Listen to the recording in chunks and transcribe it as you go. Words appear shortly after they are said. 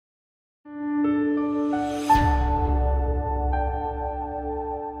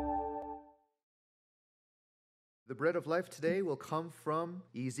bread of life today will come from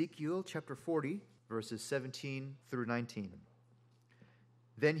Ezekiel chapter 40, verses 17 through 19.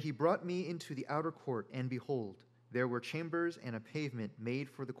 Then he brought me into the outer court, and behold, there were chambers and a pavement made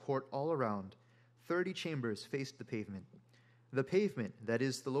for the court all around. 30 chambers faced the pavement. The pavement, that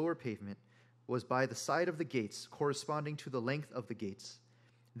is the lower pavement, was by the side of the gates, corresponding to the length of the gates.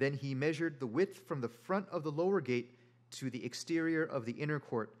 Then he measured the width from the front of the lower gate to the exterior of the inner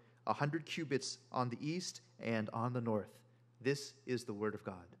court, 100 cubits on the east and on the north. This is the word of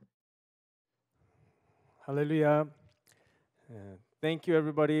God. Hallelujah. Thank you,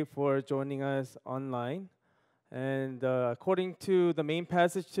 everybody, for joining us online. And according to the main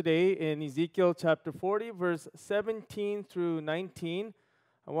passage today in Ezekiel chapter 40, verse 17 through 19,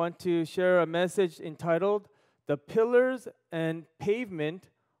 I want to share a message entitled, The Pillars and Pavement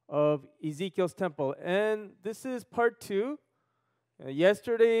of Ezekiel's Temple. And this is part 2.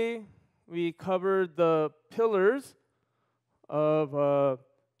 Yesterday, we covered the pillars of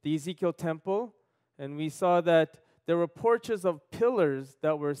the Ezekiel temple, and we saw that there were porches of pillars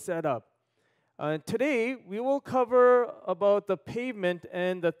that were set up. Today, we will cover about the pavement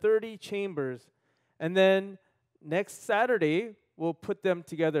and the 30 chambers. And then next Saturday, we'll put them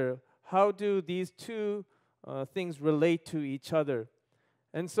together. How do these two things relate to each other?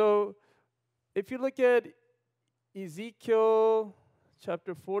 And so, if you look at Ezekiel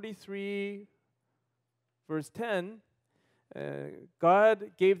chapter 43, verse 10,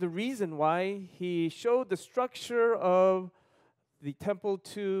 God gave the reason why He showed the structure of the temple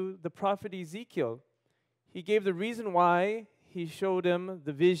to the prophet Ezekiel. He gave the reason why He showed him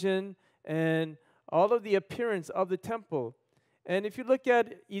the vision and all of the appearance of the temple. And if you look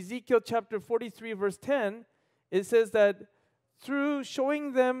at Ezekiel chapter 43, verse 10, it says that through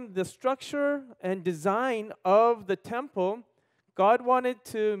showing them the structure and design of the temple, God wanted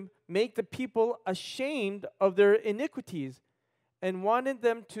to make the people ashamed of their iniquities and wanted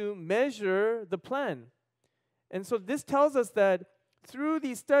them to measure the plan. And so this tells us that through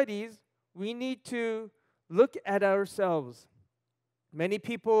these studies, we need to look at ourselves. Many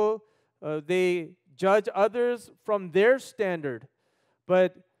people, they judge others from their standard.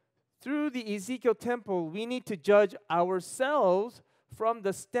 But through the Ezekiel temple, we need to judge ourselves from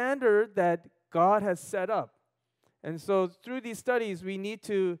the standard that God has set up. And so through these studies, we need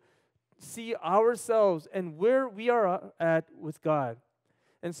to see ourselves and where we are at with God.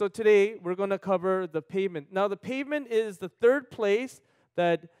 And so today, we're going to cover the pavement. Now, the pavement is the third place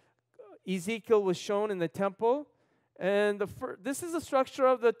that Ezekiel was shown in the temple. And this is the structure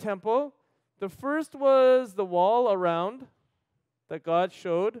of the temple. The first was the wall around that God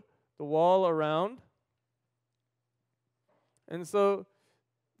showed, the wall around. And so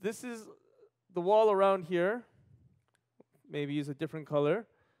this is the wall around here. Maybe use a different color.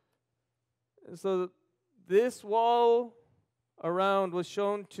 And so this wall around was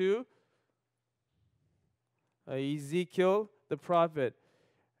shown to Ezekiel the prophet.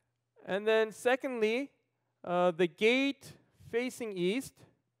 And then secondly, the gate facing east,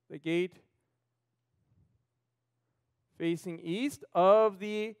 the gate facing east of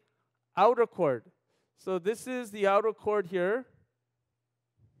the outer court. So this is the outer court here.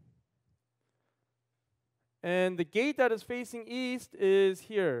 And the gate that is facing east is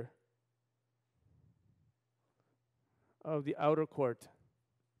here of the outer court.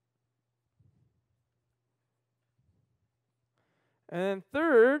 And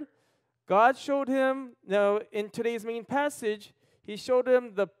third, God showed him, now in today's main passage, He showed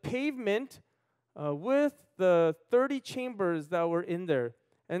him the pavement with the 30 chambers that were in there.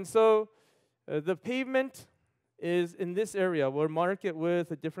 And so the pavement is in this area. We'll mark it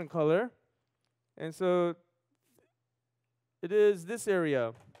with a different color. And so it is this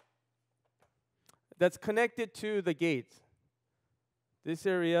area that's connected to the gate. This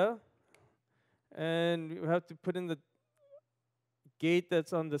area. And you have to put in the gate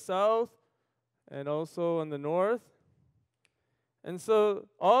that's on the south and also on the north. And so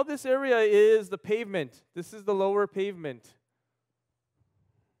all this area is the pavement. This is the lower pavement.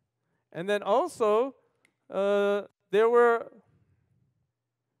 And then also, there were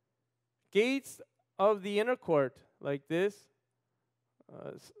gates of the inner court like this.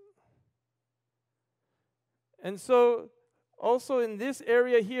 And so also in this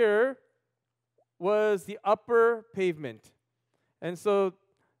area here was the upper pavement. And so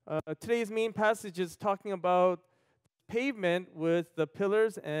today's main passage is talking about pavement with the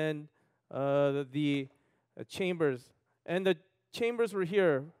pillars and the chambers. And the chambers were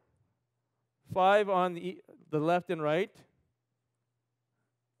here, 5 on the left and right.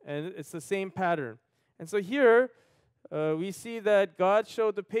 And it's the same pattern. And so here we see that God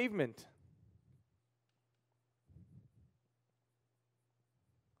showed the pavement.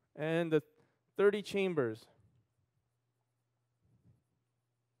 and the 30 chambers.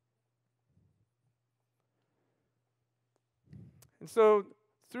 And so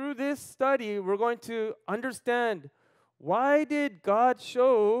through this study, we're going to understand, why did God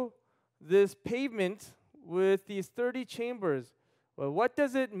show this pavement with these 30 chambers? Well, what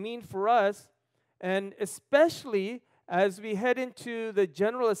does it mean for us? And especially as we head into the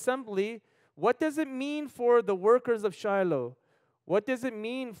General Assembly, what does it mean for the workers of Shiloh? What does it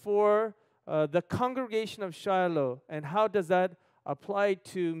mean for the congregation of Shiloh? And how does that apply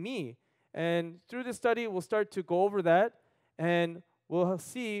to me? And through the study, we'll start to go over that, and we'll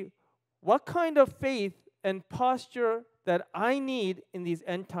see what kind of faith and posture that I need in these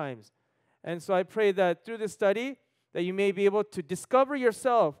end times. And so I pray that through this study, that you may be able to discover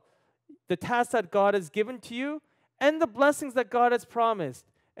yourself the task that God has given to you and the blessings that God has promised.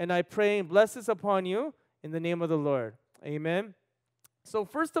 And I pray and bless this upon you in the name of the Lord. Amen. So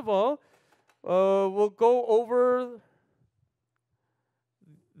first of all, we'll go over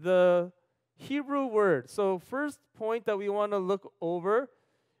the Hebrew word. So first point that we want to look over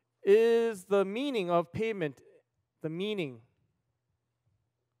is the meaning of pavement, the meaning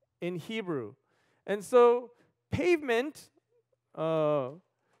in Hebrew. And so pavement, there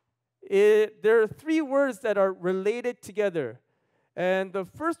are three words that are related together. And the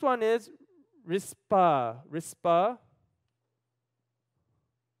first one is rispa. Rispa.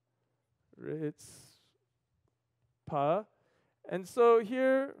 Rispa. And so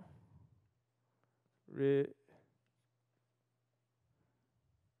here,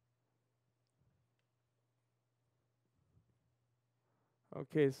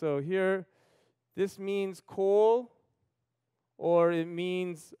 okay, so here, this means coal, or it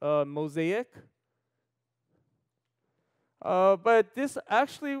means mosaic. But this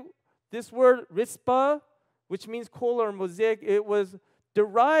word rispa, which means coal or mosaic, it was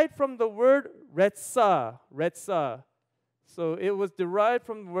derived from the word retsa. Retsa. So it was derived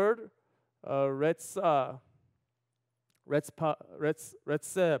from the word retsa.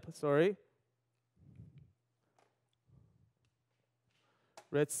 Retsep, sorry.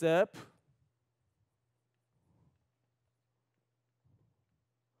 Retsep.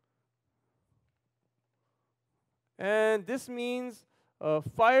 And this means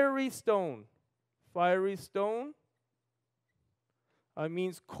fiery stone. Fiery stone.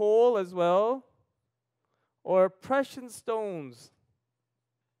 Means coal as well. Or precious stones.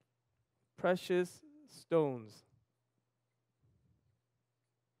 Precious stones.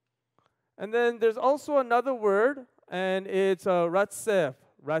 And then there's also another word, and it's ratsef.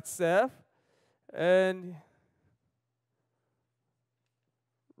 Ratsef. And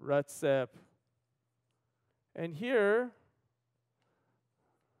ratsef. And here,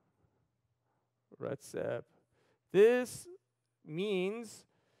 ratsef. This means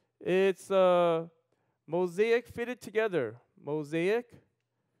it's mosaic fitted together. Mosaic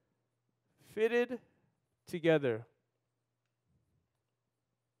fitted together.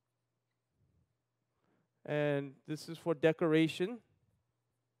 And this is for decoration.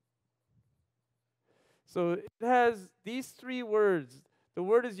 So it has these three words. The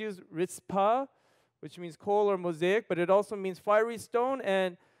word is used ritzpah, which means coal or mosaic, but it also means fiery stone,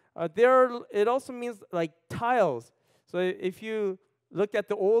 and it also means like tiles. So if you look at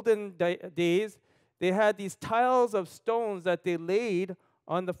the olden days, they had these tiles of stones that they laid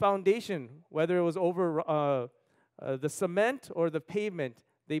on the foundation, whether it was over the cement or the pavement.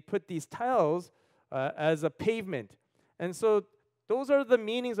 They put these tiles as a pavement. And so those are the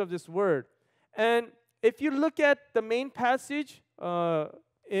meanings of this word. And if you look at the main passage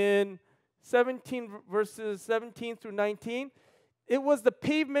in 17 verses 17 through 19, it was the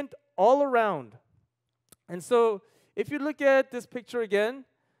pavement all around. And so if you look at this picture again,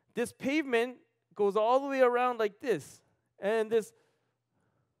 this pavement goes all the way around like this. And this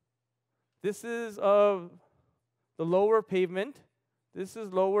is the lower pavement. This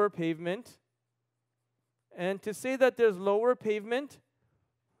is lower pavement. And to say that there's lower pavement,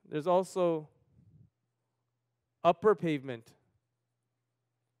 there's also upper pavement.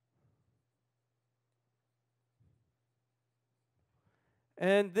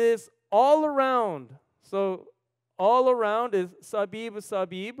 And this all around, so all around is sabib,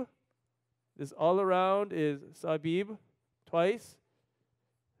 sabib. This all around is sabib twice.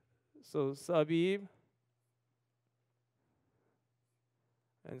 So sabib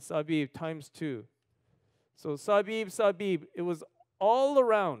and sabib times 2. So sabib, sabib, it was all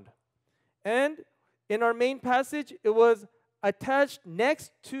around. And in our main passage, it was attached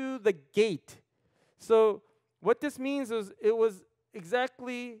next to the gate. So what this means is it was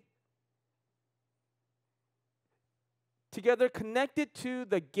exactly together connected to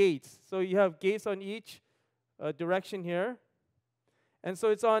the gates. So you have gates on each direction here. And so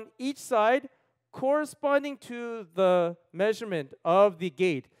it's on each side corresponding to the measurement of the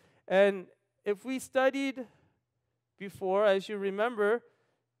gate. And if we studied before, as you remember,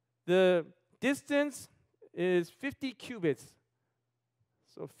 the distance is 50 cubits.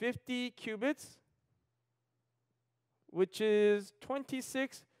 So 50 cubits, which is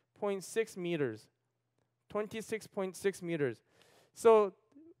 26.6 meters. 26.6 meters. So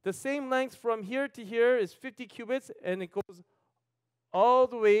the same length from here to here is 50 cubits, and it goes all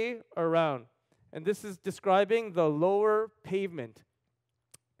the way around. And this is describing the lower pavement.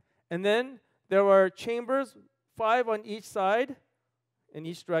 And then there are chambers, 5 on each side in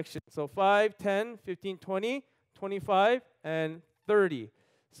each direction. So 5, 10, 15, 20, 25, and 30.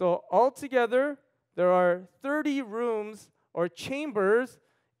 So altogether, there are 30 rooms or chambers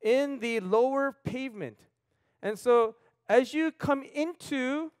in the lower pavement. And so as you come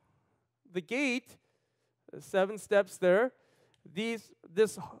into the gate, 7 steps there,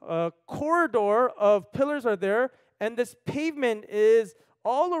 this corridor of pillars are there, and this pavement is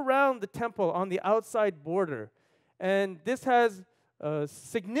all around the temple on the outside border. And this has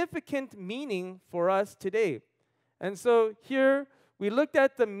significant meaning for us today. And so here we looked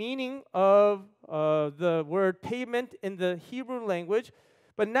at the meaning of the word pavement in the Hebrew language,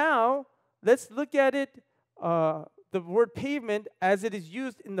 but now let's look at it, the word pavement as it is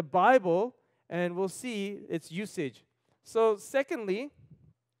used in the Bible, and we'll see its usage. So secondly,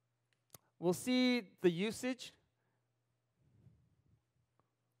 we'll see the usage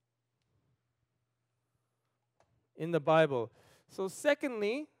in the Bible. So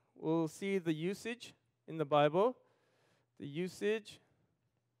secondly, we'll see the usage in the Bible. The usage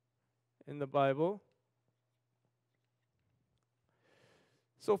in the Bible.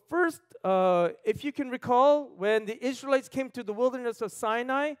 So first, if you can recall, when the Israelites came to the wilderness of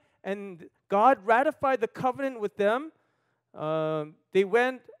Sinai and God ratified the covenant with them, they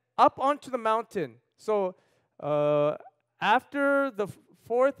went up onto the mountain. So after the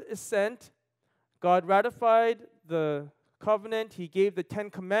fourth ascent, God ratified the covenant. He gave the 10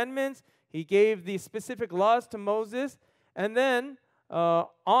 commandments. He gave the specific laws to Moses. And then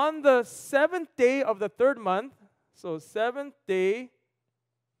on the 7th day of the 3rd month, so 7th day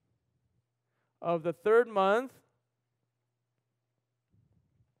of the 3rd month,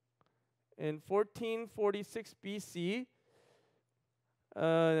 in 1446 BC,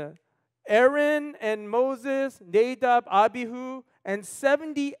 Aaron and Moses, Nadab, Abihu, and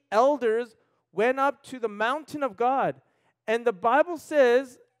 70 elders went up to the mountain of God. And the Bible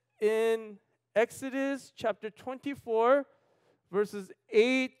says in Exodus chapter 24, verses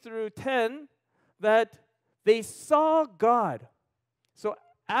 8 through 10, that they saw God. So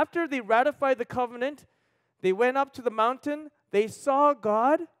after they ratified the covenant, they went up to the mountain, they saw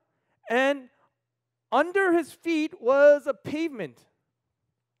God, and under his feet was a pavement.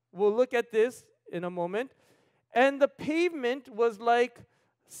 We'll look at this in a moment. And the pavement was like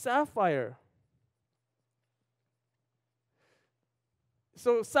sapphire.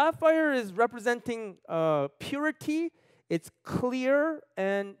 So sapphire is representing purity. It's clear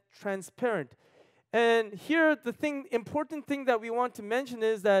and transparent. And here, the important thing that we want to mention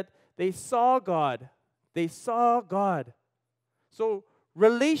is that they saw God. They saw God. So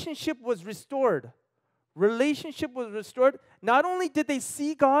relationship was restored. Relationship was restored. Not only did they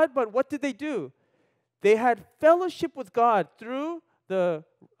see God, but what did they do? They had fellowship with God through the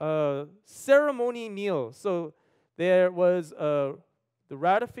ceremony meal. So there was the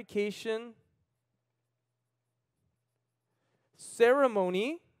ratification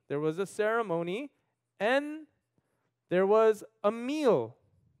ceremony. There was a ceremony, and there was a meal.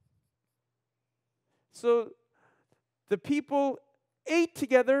 So the people ate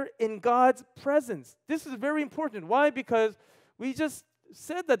together in God's presence. This is very important. Why? Because we just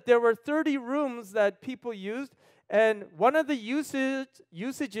said that there were 30 rooms that people used, and one of the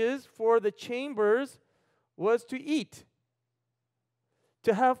usages for the chambers was to eat,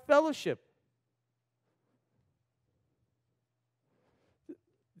 to have fellowship.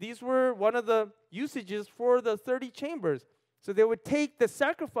 These were one of the usages for the 30 chambers. So they would take the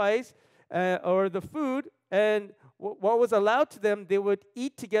sacrifice or the food, and what was allowed to them, they would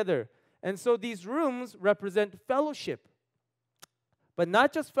eat together. And so these rooms represent fellowship. But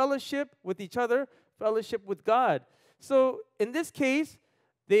not just fellowship with each other, fellowship with God. So in this case,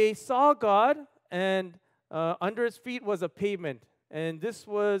 they saw God, and under his feet was a pavement. And this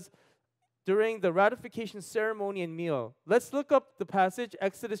was during the ratification ceremony and meal. Let's look up the passage,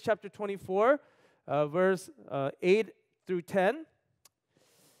 Exodus chapter 24, verse 8 through 10.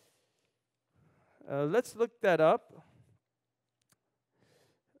 Let's look that up.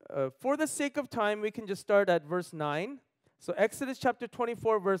 for the sake of time, we can just start at verse 9. So Exodus chapter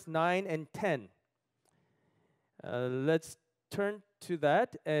 24, verse 9 and 10. Let's turn to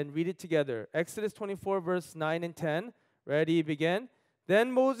that and read it together. Exodus 24, verse 9 and 10. Ready, begin.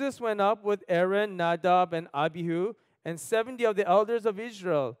 Then Moses went up with Aaron, Nadab, and Abihu, and 70 of the elders of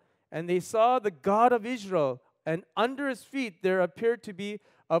Israel. And they saw the God of Israel, and under his feet there appeared to be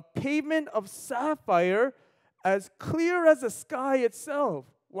a pavement of sapphire as clear as the sky itself.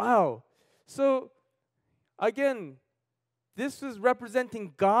 Wow. So, again, this is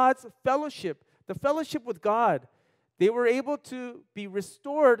representing God's fellowship, the fellowship with God. They were able to be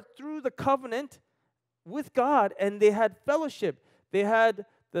restored through the covenant with God, and they had fellowship. They had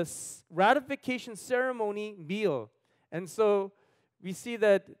the ratification ceremony meal. And so we see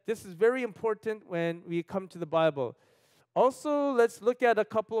that this is very important when we come to the Bible. Also, let's look at a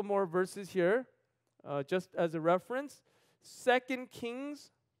couple more verses here, just as a reference. 2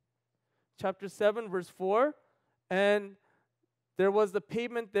 Kings chapter 7, verse 4. And there was the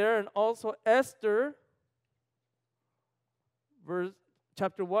pavement there, and also Esther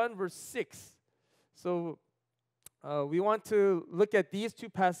chapter 1, verse 6. So we want to look at these two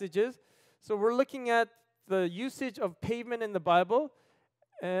passages. So we're looking at the usage of pavement in the Bible.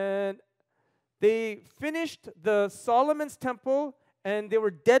 And they finished the Solomon's temple, and they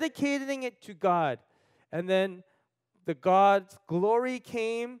were dedicating it to God. And then the God's glory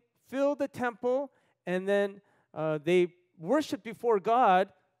came, filled the temple, and then they worshiped before God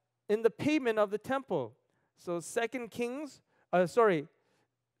in the pavement of the temple. So 2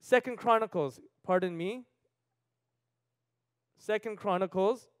 Chronicles, pardon me. 2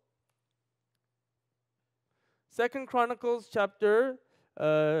 Chronicles chapter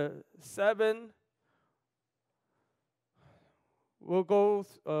 7. We'll go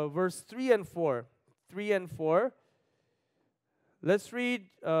verse 3 and 4. 3 and 4. Let's read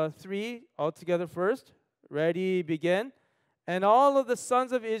 3 all together first. Ready, begin. And all of the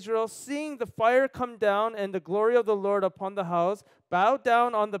sons of Israel, seeing the fire come down and the glory of the Lord upon the house, bowed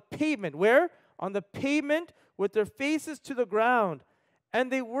down on the pavement. Where? On the pavement with their faces to the ground.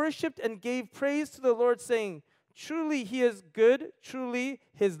 And they worshipped and gave praise to the Lord, saying, truly he is good, truly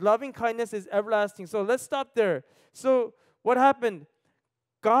his loving kindness is everlasting. So let's stop there. So what happened?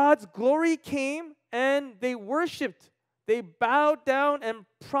 God's glory came and they worshipped. They bowed down and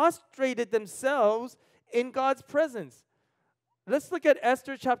prostrated themselves in God's presence. Let's look at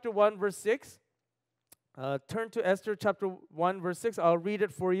Esther chapter 1, verse 6. Turn to Esther chapter 1, verse 6. I'll read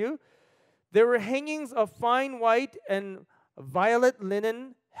it for you. There were hangings of fine white and violet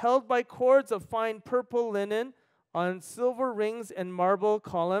linen, held by cords of fine purple linen, on silver rings and marble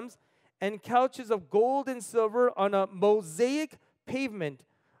columns, and couches of gold and silver on a mosaic pavement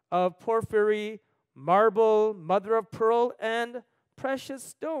of porphyry, marble, mother of pearl, and precious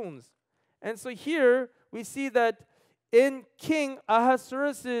stones. And so here we see that in King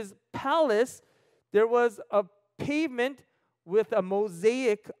Ahasuerus' palace, there was a pavement with a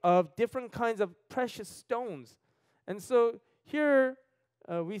mosaic of different kinds of precious stones. And so here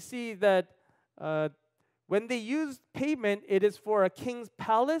we see that when they use pavement, it is for a king's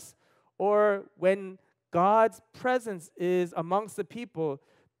palace, or when God's presence is amongst the people,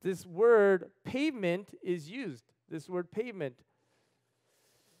 this word pavement is used, this word pavement.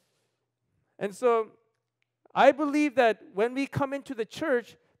 And so I believe that when we come into the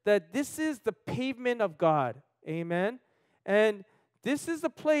church, that this is the pavement of God. Amen. And this is the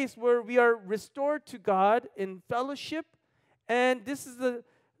place where we are restored to God in fellowship, and this is the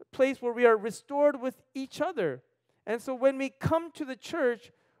place where we are restored with each other. And so when we come to the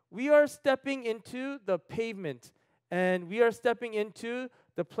church, we are stepping into the pavement, and we are stepping into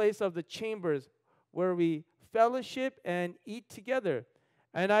the place of the chambers where we fellowship and eat together.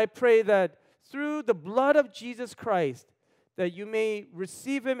 And I pray that through the blood of Jesus Christ, that you may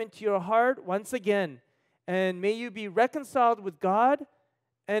receive him into your heart once again, and may you be reconciled with God,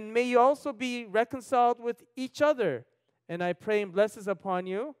 and may you also be reconciled with each other. And I pray and bless this upon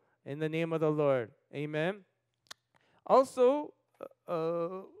you in the name of the Lord. Amen. Also,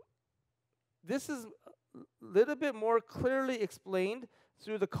 this is a little bit more clearly explained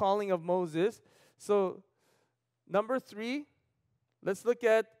through the calling of Moses. So, number 3, let's look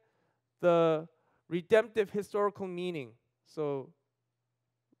at the redemptive historical meaning. So,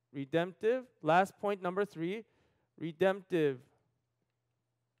 redemptive, last point, number 3, redemptive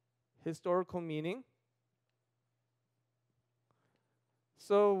historical meaning.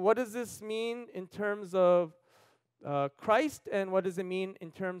 So what does this mean in terms of Christ, and what does it mean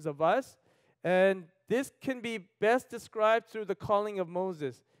in terms of us? And this can be best described through the calling of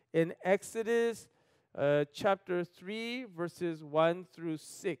Moses. In Exodus chapter 3, verses 1 through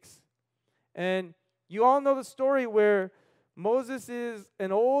 6. And you all know the story where Moses is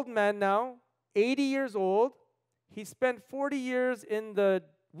an old man now, 80 years old. He spent 40 years in the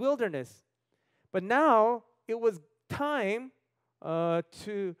wilderness. But now it was time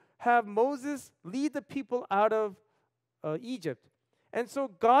to have Moses lead the people out of Egypt. And so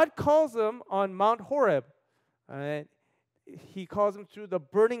God calls him on Mount Horeb. He calls him through the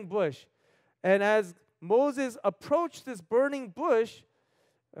burning bush. And as Moses approached this burning bush,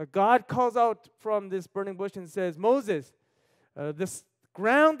 God calls out from this burning bush and says, Moses, this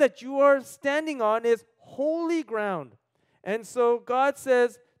ground that you are standing on is holy ground. And so God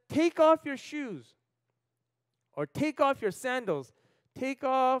says, take off your shoes, or take off your sandals. Take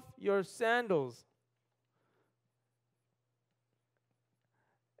off your sandals.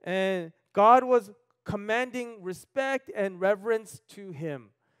 And God was commanding respect and reverence to him.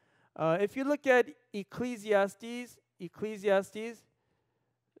 If you look at Ecclesiastes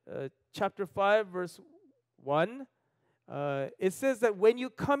chapter 5, verse 1, it says that when you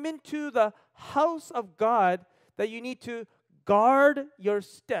come into the house of God, that you need to guard your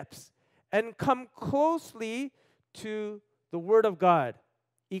steps and come closely to the Word of God.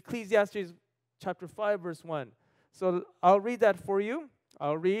 Ecclesiastes chapter 5, verse 1. So I'll read that for you.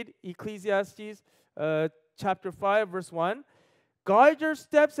 I'll read Ecclesiastes chapter 5, verse 1. Guard your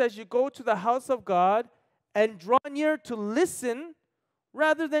steps as you go to the house of God, and draw near to listen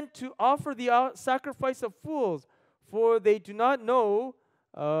rather than to offer the sacrifice of fools, for they do not know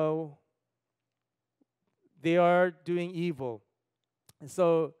they are doing evil. And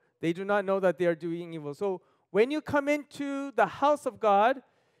so they do not know that they are doing evil. So when you come into the house of God,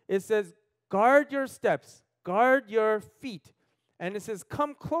 it says, guard your steps, guard your feet. And it says,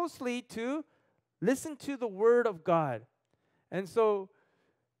 come closely to listen to the word of God. And so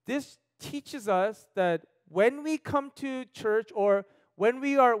this teaches us that when we come to church, or when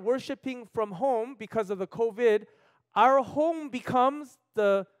we are worshiping from home because of the COVID, our home becomes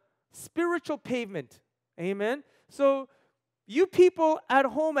the spiritual pavement. Amen? So you people at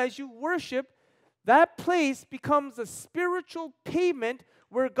home, as you worship, that place becomes a spiritual pavement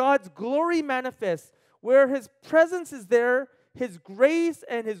where God's glory manifests, where His presence is there, His grace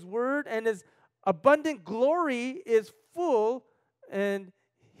and His word and His abundant glory is full, and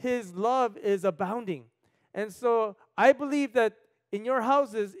His love is abounding. And so I believe that in your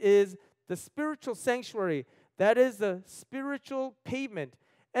houses is the spiritual sanctuary. That is the spiritual pavement.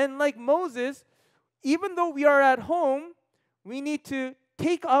 And like Moses, even though we are at home, we need to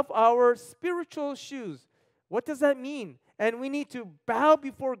take off our spiritual shoes. What does that mean? And we need to bow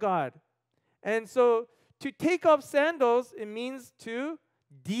before God. And so to take off sandals, it means to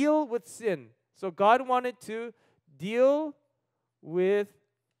deal with sin. So God wanted to deal with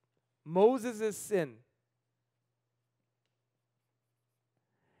Moses' sin.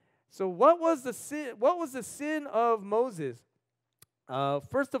 So what was the sin? What was the sin of Moses?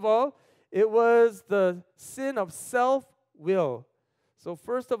 First of all, it was the sin of self-will. So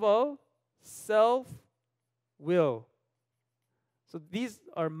first of all, self-will. So these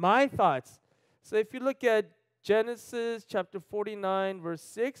are my thoughts. So if you look at Genesis chapter 49, verse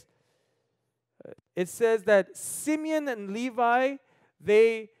 6, it says that Simeon and Levi,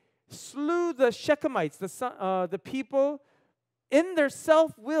 they slew the Shechemites, the people, in their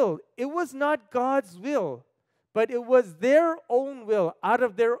self-will. It was not God's will, but it was their own will, out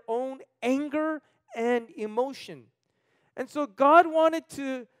of their own anger and emotion. And so God wanted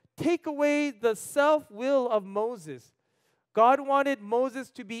to take away the self-will of Moses. God wanted Moses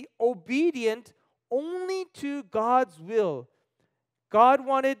to be obedient only to God's will. God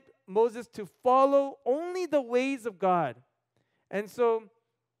wanted Moses to follow only the ways of God. And so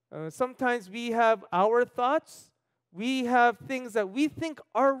sometimes we have our thoughts. We have things that we think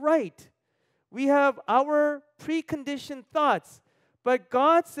are right. We have our preconditioned thoughts. But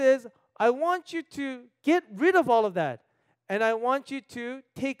God says, I want you to get rid of all of that. And I want you to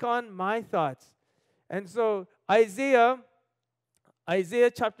take on my thoughts. And so Isaiah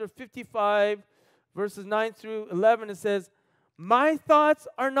chapter 55, verses 9 through 11, it says, my thoughts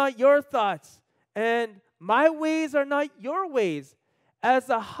are not your thoughts, and my ways are not your ways. As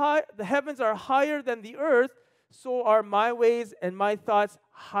the heavens are higher than the earth, so are my ways and my thoughts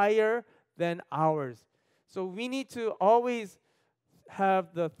higher than ours. So we need to always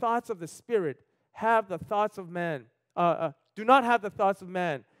have the thoughts of the Spirit, have the thoughts of man. Do not have the thoughts of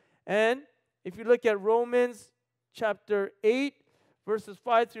man. And if you look at Romans chapter 8, verses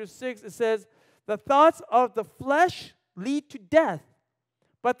 5 through 6, it says, the thoughts of the flesh lead to death,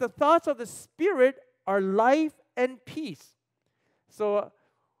 but the thoughts of the Spirit are life and peace. So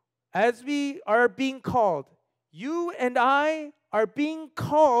as we are being called, you and I are being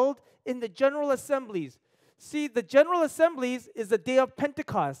called in the general assemblies. See, the general assemblies is the day of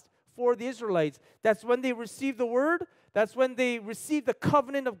Pentecost for the Israelites. That's when they receive the word. That's when they receive the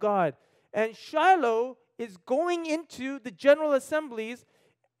covenant of God. And Shiloh is going into the general assemblies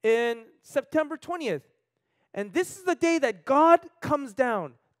in September 20th. And this is the day that God comes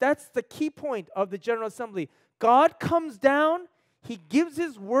down. That's the key point of the General Assembly. God comes down, He gives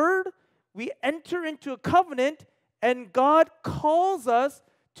His word, we enter into a covenant, and God calls us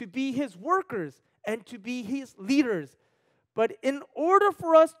to be His workers and to be His leaders. But in order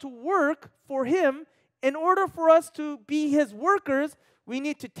for us to work for Him, in order for us to be His workers, we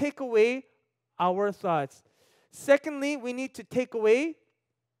need to take away our thoughts. Secondly, we need to take away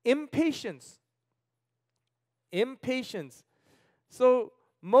impatience. Impatience. So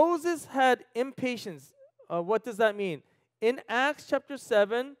Moses had impatience. What does that mean? In Acts chapter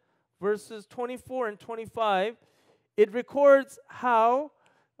 7, verses 24 and 25, it records how,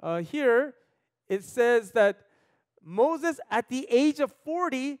 here, it says that Moses, at the age of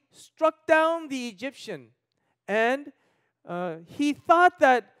 40, struck down the Egyptian. And he thought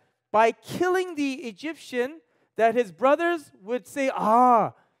that by killing the Egyptian, that his brothers would say,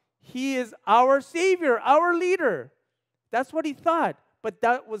 he is our Savior, our leader. That's what he thought, but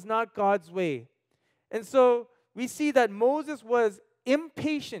that was not God's way. And so we see that Moses was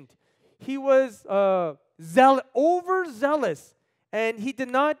impatient. He was overzealous, and he did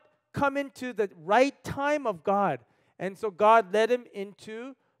not come into the right time of God. And so God led him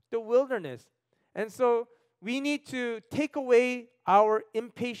into the wilderness. And so we need to take away our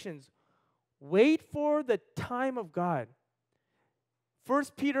impatience. Wait for the time of God. 1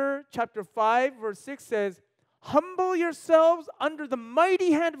 Peter chapter 5, verse 6 says, humble yourselves under the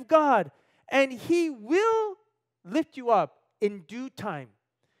mighty hand of God, and He will lift you up in due time.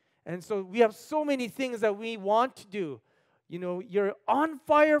 And so we have so many things that we want to do. You know, you're on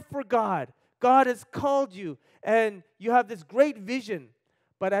fire for God. God has called you, and you have this great vision.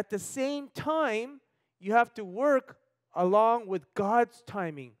 But at the same time, you have to work along with God's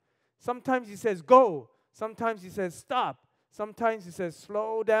timing. Sometimes He says, go. Sometimes He says, stop. Sometimes He says,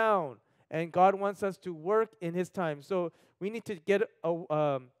 slow down. And God wants us to work in His time. So we need to get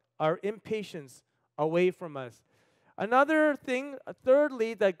our impatience away from us. Another thing,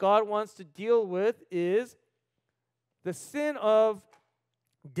 thirdly, that God wants to deal with is the sin of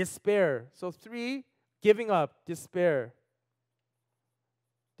despair. So 3, giving up, despair.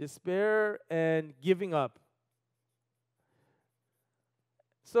 Despair and giving up.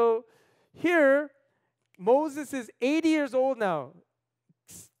 So here, Moses is 80 years old now.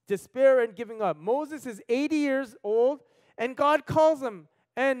 Despair and giving up. Moses is 80 years old, and God calls him.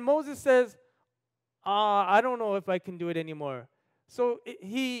 And Moses says, I don't know if I can do it anymore. So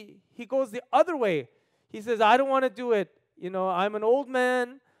he goes the other way. He says, I don't want to do it. You know, I'm an old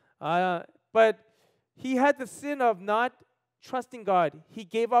man. But he had the sin of not trusting God. He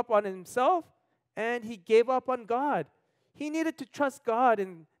gave up on himself, and he gave up on God. He needed to trust God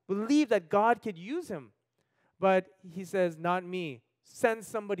and believe that God could use him. But he says, not me. Send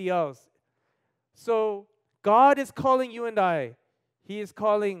somebody else. So God is calling you and I. He is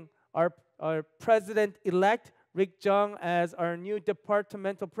calling our president-elect, Rick Jung, as our new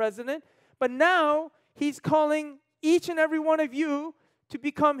departmental president. But now He's calling each and every one of you to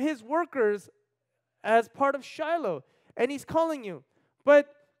become His workers as part of Shiloh. And He's calling you.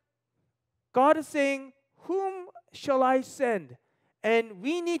 But God is saying, whom shall I send? And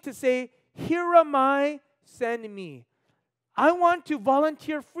we need to say, here am I, send me. I want to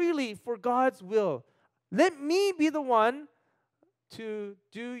volunteer freely for God's will. Let me be the one to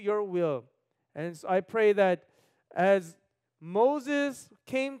do your will. And so I pray that as Moses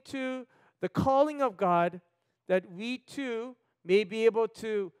came to the calling of God, that we too may be able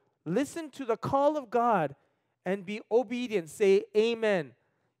to listen to the call of God and be obedient. Say amen.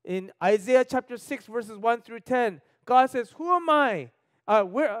 In Isaiah chapter 6, verses 1 through 10, God says, who am I?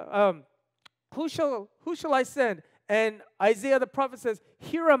 Who shall I send? And Isaiah the prophet says,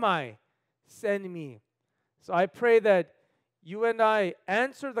 here am I, send me. So I pray that you and I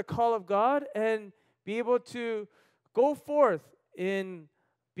answer the call of God and be able to go forth in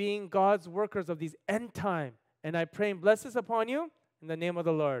being God's workers of these end time. And I pray and bless this upon you in the name of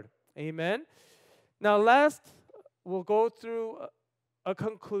the Lord. Amen. Now last, we'll go through a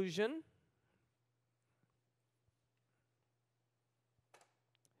conclusion.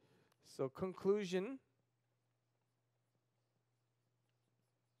 So conclusion.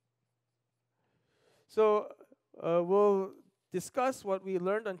 So we'll discuss what we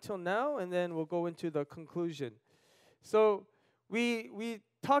learned until now, and then we'll go into the conclusion. So we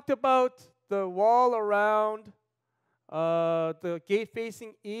talked about the wall around the gate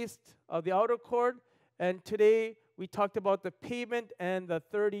facing east of the outer court, and today we talked about the pavement and the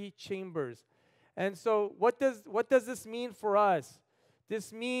 30 chambers. And so what does this mean for us?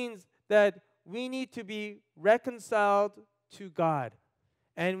 This means that we need to be reconciled to God,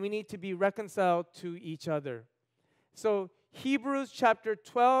 and we need to be reconciled to each other. So Hebrews chapter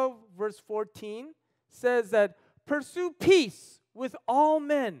 12, verse 14 says that, pursue peace with all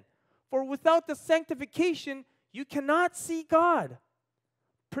men, for without the sanctification you cannot see God.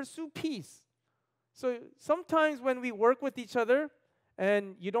 Pursue peace. So sometimes when we work with each other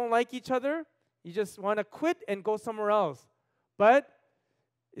and you don't like each other, you just want to quit and go somewhere else. But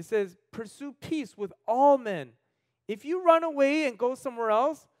it says, pursue peace with all men. If you run away and go somewhere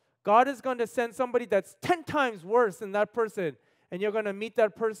else, God is going to send somebody that's 10 times worse than that person, and you're going to meet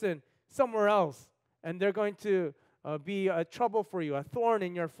that person somewhere else, and they're going to be a trouble for you, a thorn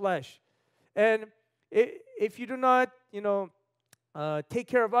in your flesh. And if you do not, take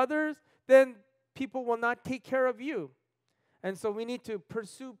care of others, then people will not take care of you. And so we need to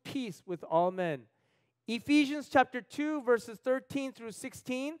pursue peace with all men. Ephesians chapter 2, verses 13 through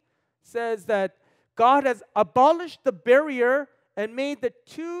 16 says that God has abolished the barrier and made the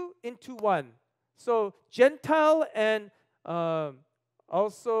two into one. So Gentile and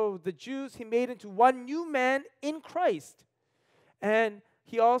also the Jews, he made into one new man in Christ. And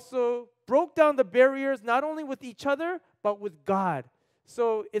he also broke down the barriers not only with each other, but with God.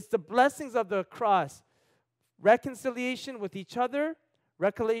 So it's the blessings of the cross. Reconciliation with each other,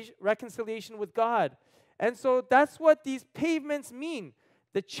 reconciliation with God. And so that's what these pavements mean.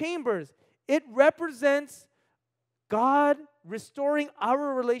 The chambers, it represents God restoring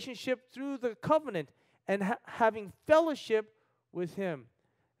our relationship through the covenant and having fellowship with Him.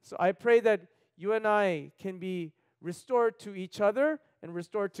 So I pray that you and I can be restored to each other and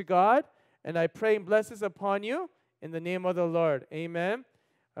restored to God. And I pray and blessings upon you in the name of the Lord. Amen.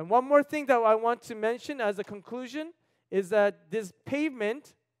 And one more thing that I want to mention as a conclusion is that this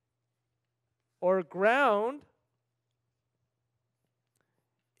pavement or ground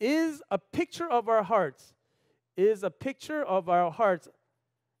is a picture of our hearts. Is a picture of our hearts.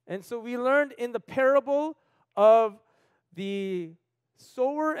 And so we learned in the parable of the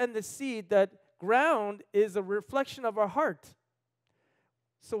sower and the seed that ground is a reflection of our heart.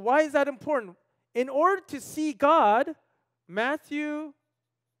 So why is that important? In order to see God, Matthew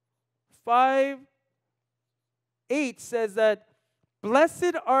 5:8 says that,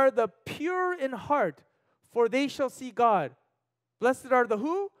 blessed are the pure in heart, for they shall see God. Blessed are the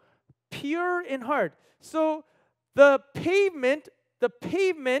who? Pure in heart. So the pavement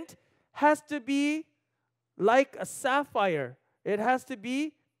has to be like a sapphire. It has to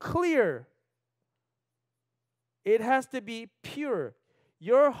be clear. It has to be pure.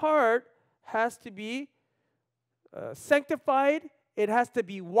 Your heart has to be sanctified. It has to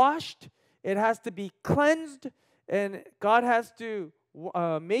be washed. It has to be cleansed. And God has to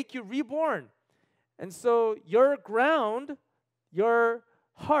make you reborn. And so your ground, your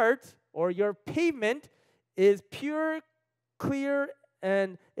heart, or your pavement is pure, clear,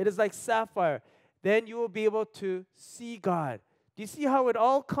 and it is like sapphire. Then you will be able to see God. Do you see how it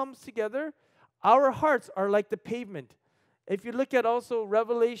all comes together? Our hearts are like the pavement. If you look at also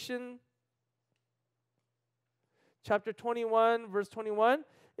Revelation chapter 21, verse 21,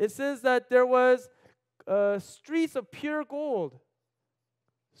 it says that there was streets of pure gold.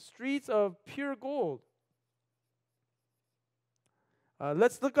 Streets of pure gold.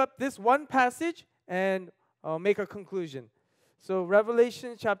 Let's look up this one passage and I'll make a conclusion. So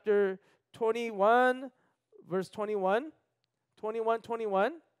Revelation chapter 21, verse 21.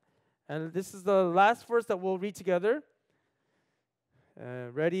 21. And this is the last verse that we'll read together.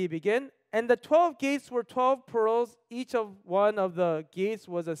 Ready, begin. And the 12 gates were 12 pearls. Each of one of the gates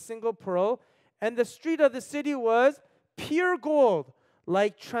was a single pearl. And the street of the city was pure gold,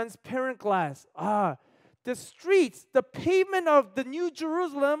 like transparent glass. The streets, the pavement of the New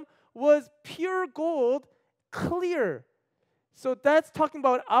Jerusalem was pure gold, clear. So that's talking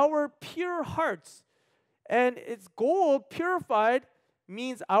about our pure hearts. And it's gold, purified,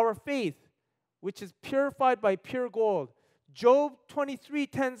 means our faith, which is purified by pure gold. Job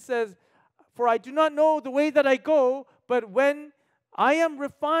 23:10 says, for I do not know the way that I go, but when I am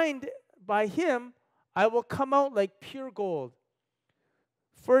refined by Him, I will come out like pure gold.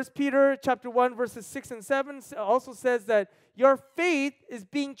 1 Peter chapter 1, verses 6 and 7 also says that your faith is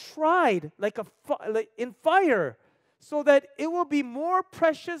being tried like in fire, so that it will be more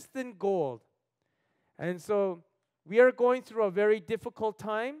precious than gold. And so we are going through a very difficult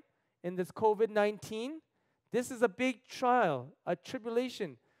time in this COVID-19. This is a big trial, a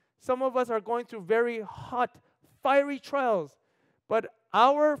tribulation. Some of us are going through very hot, fiery trials. But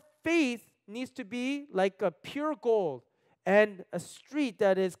our faith needs to be like a pure gold and a street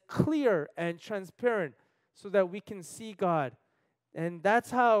that is clear and transparent so that we can see God. And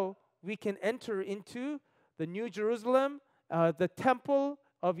that's how we can enter into the New Jerusalem, the temple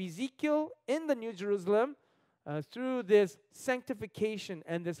of Ezekiel in the New Jerusalem through this sanctification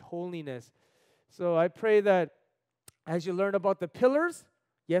and this holiness. So I pray that as you learn about the pillars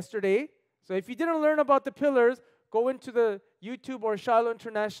yesterday, so if you didn't learn about the pillars, go into the YouTube or Shiloh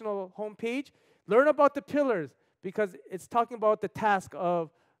International homepage, learn about the pillars because it's talking about the task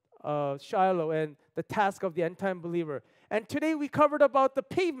of Shiloh and the task of the end-time believer. And today we covered about the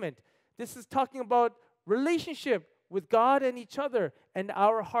pavement. This is talking about relationship with God and each other and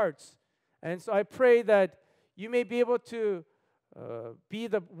our hearts. And so I pray that you may be able to be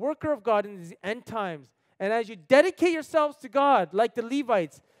the worker of God in these end times. And as you dedicate yourselves to God, like the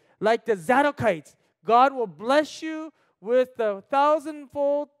Levites, like the Zadokites, God will bless you with the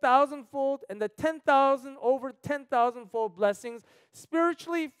thousandfold, and the 10,000 over 10,000-fold blessings,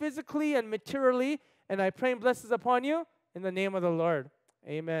 spiritually, physically, and materially. And I pray and blessings upon you in the name of the Lord.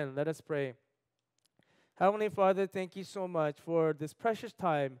 Amen. Let us pray. Heavenly Father, thank you so much for this precious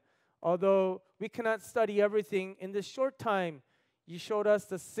time. Although we cannot study everything, in this short time, you showed us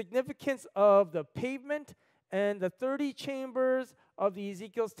the significance of the pavement and the 30 chambers of the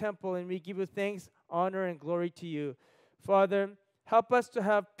Ezekiel's temple, and we give you thanks, honor, and glory to you. Father, help us to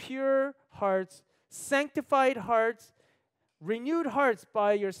have pure hearts, sanctified hearts, renewed hearts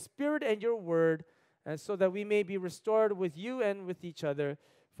by your Spirit and your word, and so that we may be restored with you and with each other.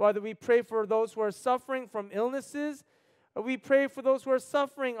 Father, we pray for those who are suffering from illnesses. We pray for those who are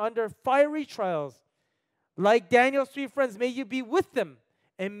suffering under fiery trials. Like Daniel's 3 friends, may you be with them,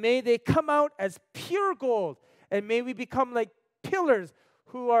 and may they come out as pure gold, and may we become like pillars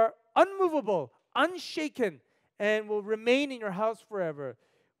who are unmovable, unshaken, and will remain in your house forever.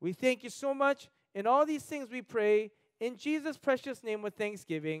 We thank you so much. In all these things we pray, in Jesus' precious name with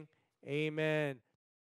thanksgiving, amen.